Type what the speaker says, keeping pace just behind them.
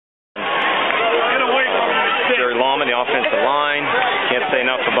the offensive line. Can't say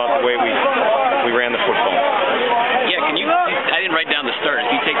enough about the way we ran the football. Yeah, I didn't write down the starters.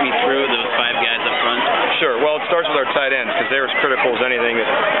 Can you take me through those 5 guys up front? Sure. Well, it starts with our tight ends because they're as critical as anything.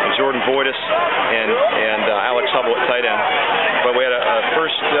 Jordan Voidis and Alex Hubble at tight end. But we had a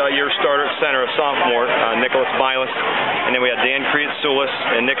first-year starter at center, a sophomore, Nicholas Bilas. And then we had Dan Kriatsulis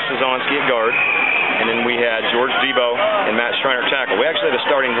and Nick Sazonsky at guard. And then we had George Debo and Matt Schreiner at tackle. We actually had a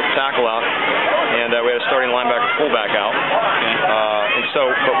starting tackle out, and we had a starting linebacker fullback out.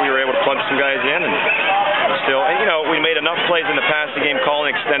 But we were able to plug some guys in, and we made enough plays in the passing game.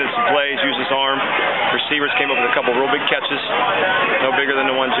 Colin extended some plays, used his arm. Receivers came up with a couple real big catches, no bigger than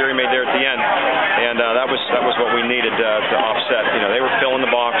the one Jerry made there at the end, and that was what we needed to offset. They were filling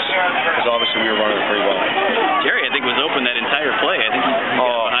the box because obviously we were running pretty well. Jerry, I think, was open that entire play. I think he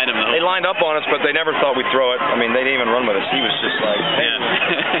got behind him. They lined up on us, but they never thought we'd throw it. I mean, they didn't even run with us. He was just like, hey,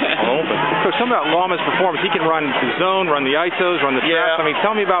 I'm open. Coach, tell me about Lawman's performance. He can run the zone, run the ISOs, run the traps. I mean,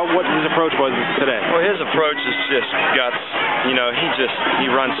 tell me about what his approach was today. Well, his approach is just guts. He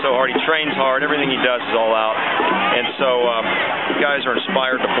runs so hard. He trains hard. Everything he does is all out. And so guys are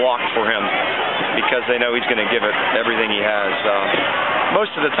inspired to block for him because they know he's going to give it everything he has.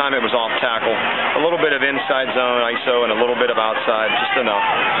 Most of the time it was off tackle, a little bit of inside zone ISO and a little bit of outside, just enough.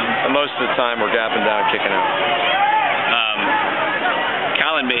 And most of the time we're gapping down, kicking out.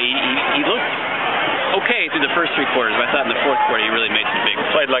 Colin, he looked okay through the first 3 quarters, but I thought in the 4th quarter he really made some big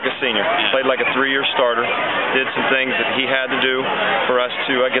plays. Played like a senior. Yeah. Played like a 3-year starter. Did some things that he had to do for us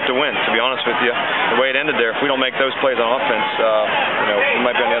to get the win. To be honest with you, the way it ended there, if we don't make those plays on offense, we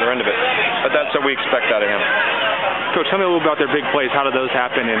might be on the other end of it. But that's what we expect out of him. Coach, tell me a little about their big plays. How did those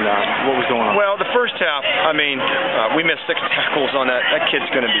happen, and what was going on? Well, the first half, we missed 6 tackles on that. That kid's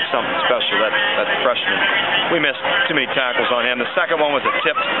going to be something special, that freshman. We missed too many tackles on him. The second one was a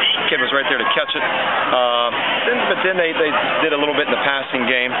tip. The kid was right there to catch it. But then they did a little bit in the passing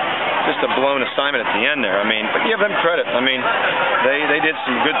game. Just a blown assignment at the end there. But give them credit. They did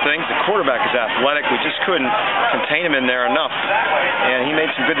some good things. The quarterback is athletic. We just couldn't contain him in there enough. And he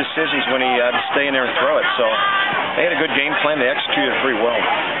made some good decisions when he had to stay in there and throw it. So they had a good game plan. They executed pretty well.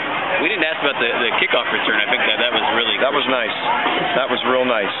 We didn't ask about the kickoff return. I think that was really That was nice. That was real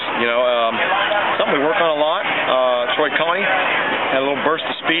nice. Something we work on a lot. Troy Coney had a little burst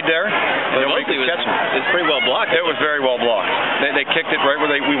of speed there. It was pretty well blocked. It was very well blocked. They kicked it right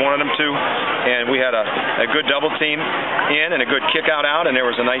where we wanted them to, and we had a good double team in and a good kick out, and there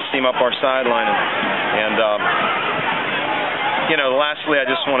was a nice team up our sideline. Lastly, I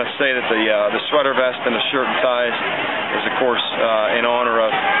just want to say that the sweater vest and the shirt and ties is, of course, in honor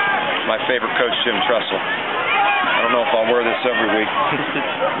of my favorite coach, Jim Tressel. I don't know if I'll wear this every week,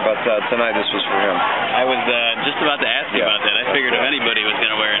 but tonight this was for him. I was just about to ask you about that. I figured if anybody was going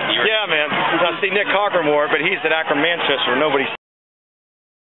to wear it, yeah, man. Now, see, Nick Cochran wore it, but he's at Akron, Manchester. Nobody